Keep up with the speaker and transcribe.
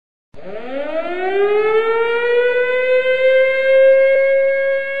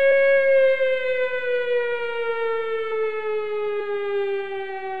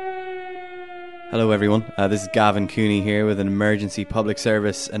Hello everyone, this is Gavin Cooney here with an emergency public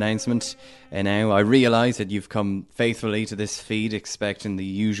service announcement. And now I realise that you've come faithfully to this feed expecting the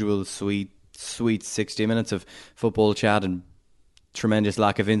usual sweet 60 minutes of football chat and tremendous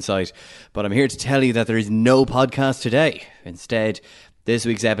lack of insight. But I'm here to tell you that there is no podcast today. Instead, this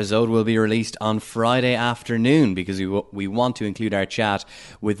week's episode will be released on Friday afternoon because we want to include our chat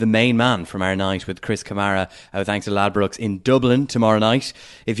with the main man from our night with Chris Kamara, thanks to Ladbrokes in Dublin tomorrow night.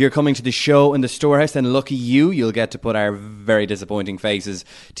 If you're coming to the show in the Storehouse, then lucky you'll get to put our very disappointing faces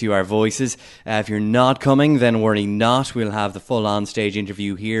to our voices. If you're not coming, then worry not. We'll have the full on-stage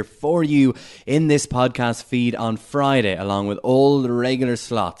interview here for you in this podcast feed on Friday, along with all the regular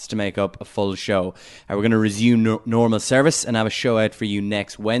slots to make up a full show. We're going to resume normal service and have a show out for you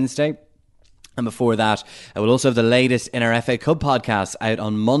next Wednesday. And before that, we'll also have the latest in our FA Cup podcast out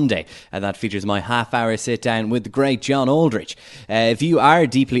on Monday. And that features my half-hour sit-down with the great John Aldridge. If you are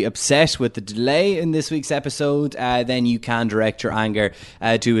deeply upset with the delay in this week's episode, then you can direct your anger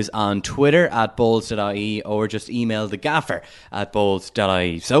to us on Twitter at bolds.ie or just email the gaffer at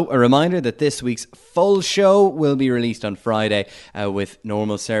bolds.ie. So a reminder that this week's full show will be released on Friday with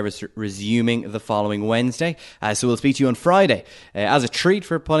normal service resuming the following Wednesday. So we'll speak to you on Friday. As a treat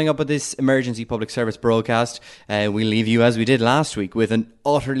for putting up with this emergency public service broadcast, we leave you as we did last week with an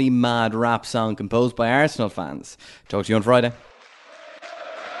utterly mad rap song composed by Arsenal fans. Talk to you on Friday.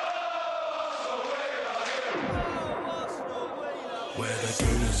 We're the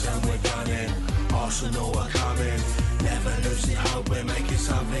Gooners and we're gunning. Arsenal are coming. Never losing hope, we're making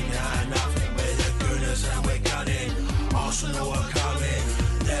something out of nothing. We're the Gooners and we're gunning. Arsenal are coming.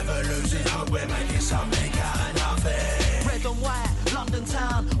 Never losing hope, we're making something out of nothing. Red and white, London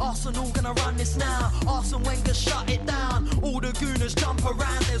town, Arsenal gonna run this now. Arsene Wenger shut it down. All the Gooners jump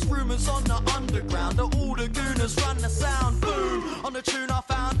around. There's rumours on the underground that all the Gooners run the sound. Boom, on the tune I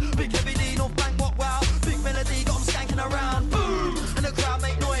found. Big Heavy D, North Bank, what wow. Big Melody, got them skanking around. Boom, and the crowd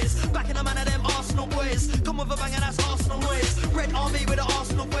make noise. Backing a man of them Arsenal boys. Come with a bang and that's Arsenal noise. Red Army with the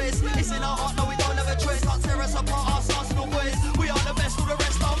Arsenal boys. It's in our heart, no we don't have a choice. Can't tear us apart, us Arsenal boys. We are the best, all the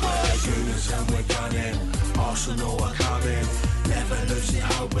rest are boys. Gooners and we're gunning. Arsenal are coming. Never losing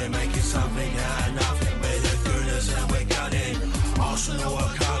hope, we're making something out of nothing. We're the Gooners and we're gunning. Arsenal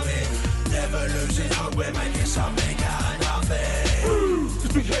are coming. Never losing hope, we're making something out of nothing.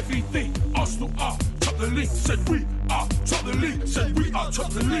 It's Big Heavy D, Arsenal are top the league. Said we are top the league. Said we are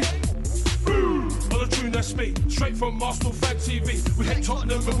top the league. On the tune, that's me, straight from Arsenal Fan TV. We hate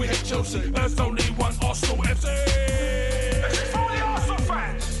Tottenham and we hate Chelsea. There's only one Arsenal FC. This is for all the Arsenal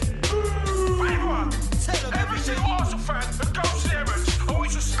fans. Everyone, every single Arsenal fan that goes to the Emirates, I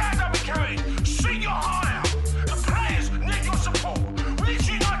want you to stand up and carry, sing your heart out. The players need your support. We need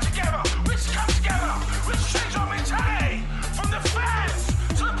to unite together. We need to come together. We need to change our mentality. From the fans,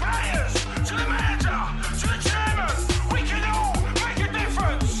 to the players, to the manager, to the chairman. We can all make a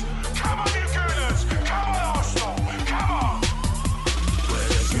difference. Come on, you Gooners. Come on, Arsenal. Come on. We're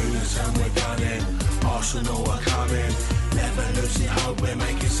the Gooners and we're gunning. Arsenal are coming. Never losing hope, we're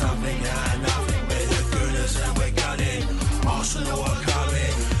making something out of nothing. We're the Gooners and we're gunning. Arsenal are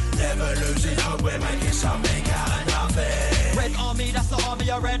coming. Never losing hope, we're making something out of nothing. Red Army, that's the army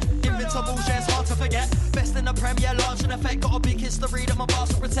I read. Invincible, yeah, it's hard to forget. Best in the Premier, large in effect. Got a big history that my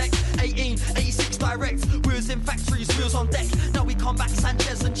past will protect. 1886 direct. Wheels in factories, wheels on deck. Now we come back,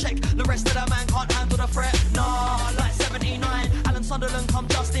 Sanchez and check. The rest of the man can't handle the threat. Nah, like 79. Alan Sunderland come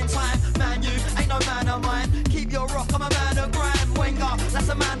just in time. Man, you ain't no man of mine. Keep your rock, I'm a man of grime. Wenger, that's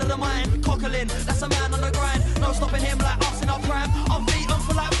a man of the mind. Coquelin, that's a man on the grind. No stopping him like us in our prime. I'm beaten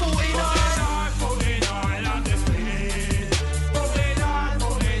for like 49. 49, undefeated. 49,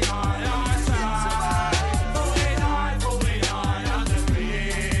 49, outside. 49, 49,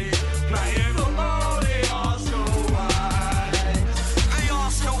 undefeated. Playing for all the Arsenal way. The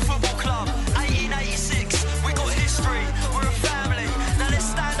Arsenal Football Club, 1886. We got history, we're a family. Now let's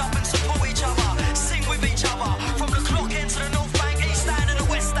stand up and support each other. Sing with each other. From the clock end to the North Bank, East Stand and the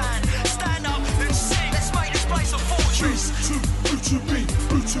West Stand. Stand up and sing. Let's make this place a fortress.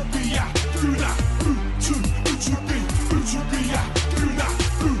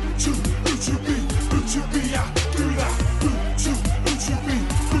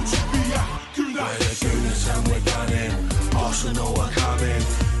 We're the Gooners and we're gunning. Arsenal are coming.